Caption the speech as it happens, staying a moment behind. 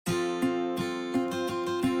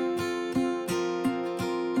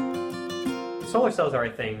solar cells are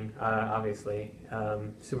a thing, obviously,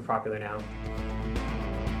 super popular now.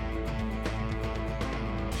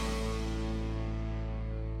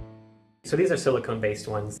 So these are silicone-based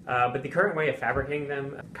ones, but the current way of fabricating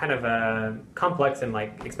them, kind of a complex and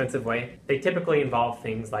expensive way. They typically involve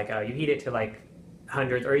things like you heat it to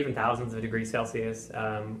hundreds or even thousands of degrees Celsius,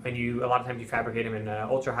 and a lot of times you fabricate them in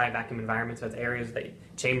ultra-high vacuum environments, so it's areas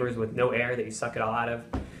chambers with no air that you suck it all out of.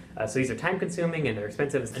 So these are time-consuming and they're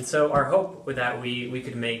expensive. And so our hope with that, we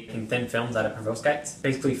could make thin films out of Perovskites,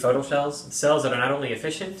 basically photoshells, cells that are not only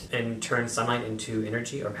efficient and turn sunlight into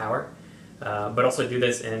energy or power, but also do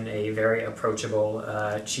this in a very approachable,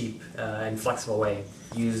 cheap, and flexible way,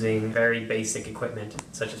 using very basic equipment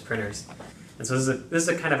such as printers. And so this is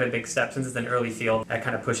a kind of a big step, since it's an early field, at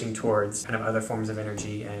kind of pushing towards kind of other forms of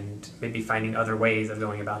energy and maybe finding other ways of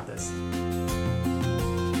going about this.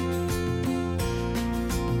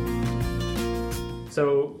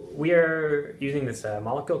 So we are using this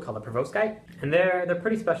molecule called a Perovskite, and they're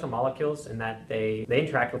pretty special molecules in that they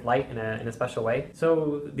interact with light in a special way.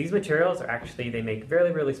 So these materials are actually, they make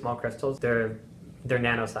really, really small crystals. They're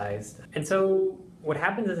nano-sized. And so what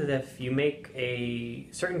happens is if you make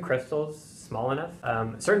certain crystals small enough,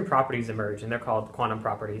 certain properties emerge, and they're called quantum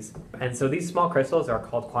properties. And so these small crystals are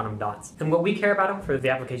called quantum dots. And what we care about them for the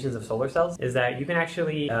applications of solar cells is that you can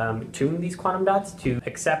actually tune these quantum dots to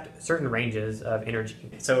accept certain ranges of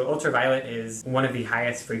energy. So ultraviolet is one of the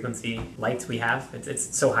highest frequency lights we have.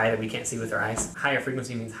 It's so high that we can't see with our eyes. Higher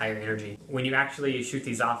frequency means higher energy. When you actually shoot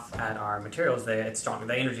these off at our materials, it's strong.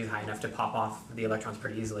 The energy is high enough to pop off the electrons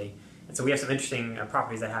pretty easily. And so we have some interesting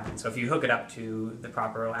properties that happen. So if you hook it up to the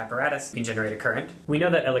proper apparatus, you can generate a current. We know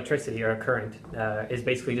that electricity, or a current, is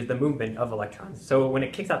basically just the movement of electrons. So when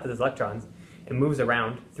it kicks out those electrons, it moves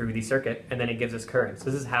around through the circuit, and then it gives us current. So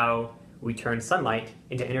this is how we turn sunlight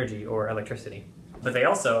into energy or electricity. But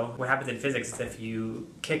what happens in physics is if you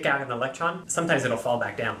kick out an electron, sometimes it'll fall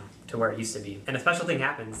back down to where it used to be. And a special thing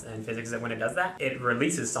happens in physics that when it does that, it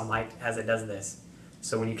releases some light as it does this.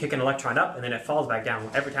 So when you kick an electron up and then it falls back down,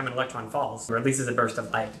 every time an electron falls, it releases a burst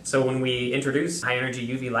of light. So when we introduce high energy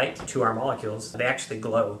UV light to our molecules, they actually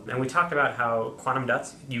glow. And we talked about how quantum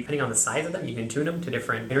dots, depending on the size of them, you can tune them to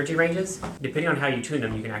different energy ranges. Depending on how you tune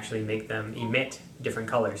them, you can actually make them emit different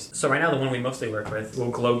colors. So right now, the one we mostly work with will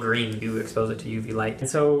glow green if you expose it to UV light. And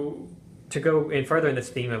so to go in further in this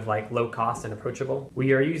theme of low cost and approachable,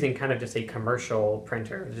 we are using kind of just a commercial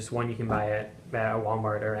printer, just one you can buy at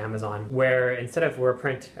Walmart or Amazon, where instead of a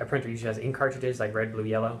printer usually has ink cartridges like red, blue,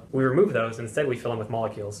 yellow. We remove those, instead we fill them with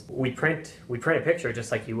molecules. We print a picture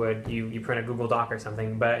just like you would, you print a Google Doc or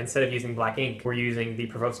something, but instead of using black ink, we're using the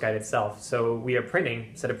Perovskite itself. So we are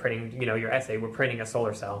printing, instead of printing your essay, we're printing a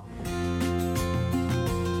solar cell.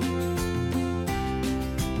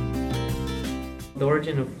 The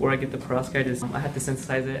origin of where I get the perovskite is I had to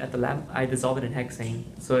synthesize it at the lab. I dissolve it in hexane,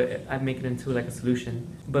 so I make it into a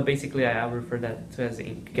solution. But basically I refer that to as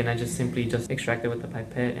ink, and I just simply extract it with the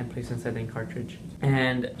pipette and place it inside the ink cartridge.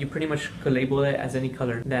 And you pretty much could label it as any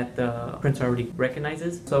color that the printer already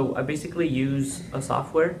recognizes. So I basically use a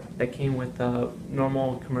software that came with a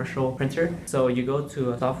normal commercial printer. So you go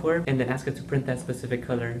to a software and then ask it to print that specific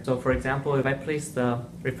color. So for example, if I place the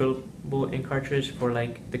refillable ink cartridge for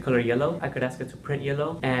the color yellow, I could ask it to print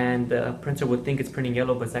yellow, and the printer would think it's printing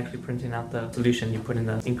yellow, but it's actually printing out the solution you put in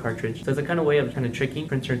the ink cartridge. So it's a kind of way of tricking the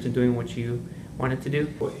printer into doing what you want it to do.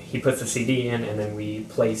 He puts the CD in, and then we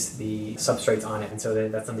place the substrates on it, and so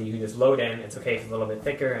that's something you can just load in. It's okay if it's a little bit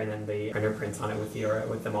thicker, and then the printer prints on it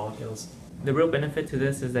with the molecules. The real benefit to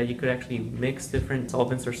this is that you could actually mix different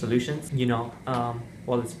solvents or solutions,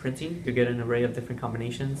 while it's printing. You get an array of different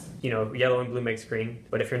combinations. Yellow and blue makes green,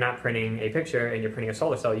 but if you're not printing a picture and you're printing a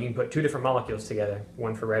solar cell, you can put two different molecules together,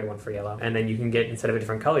 one for red, one for yellow. And then you can get, instead of a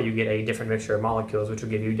different color, you get a different mixture of molecules, which will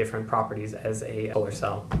give you different properties as a solar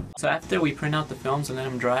cell. So after we print out the films and let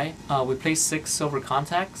them dry, we place 6 silver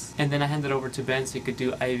contacts, and then I hand it over to Ben so he could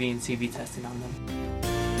do IV and CV testing on them.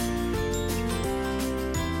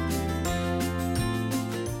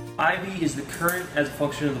 IV is the current as a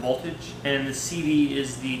function of the voltage, and the CV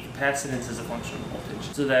is the capacitance as a function of the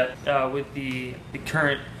voltage. So that with the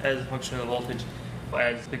current as a function of the voltage,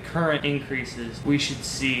 as the current increases, we should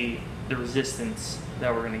see the resistance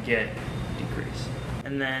that we're going to get decrease.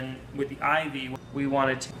 And then with the IV, we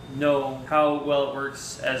wanted to know how well it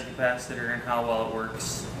works as a capacitor and how well it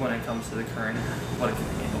works when it comes to the current, what it can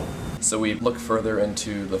handle. So we look further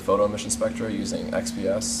into the photoemission spectra using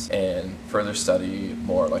XPS and further study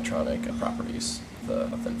more electronic properties. the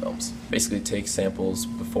thin films. Basically take samples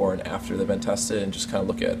before and after they've been tested and just kind of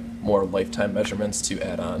look at more lifetime measurements to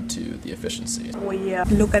add on to the efficiency. We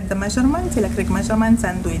look at the measurements, electric measurements,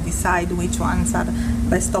 and we decide which ones are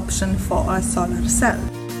best option for a solar cell.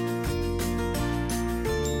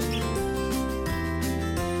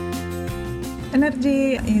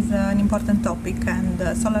 Energy is an important topic, and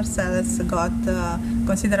solar cells got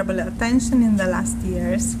considerable attention in the last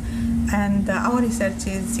years. And our research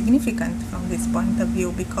is significant from this point of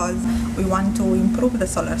view because we want to improve the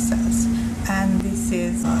solar cells. And this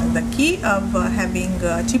is the key of having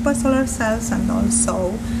cheaper solar cells, and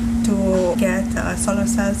also to get solar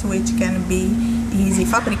cells which can be easy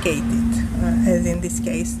fabricated, as in this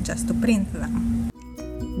case, just to print them.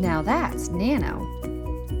 Now that's nano.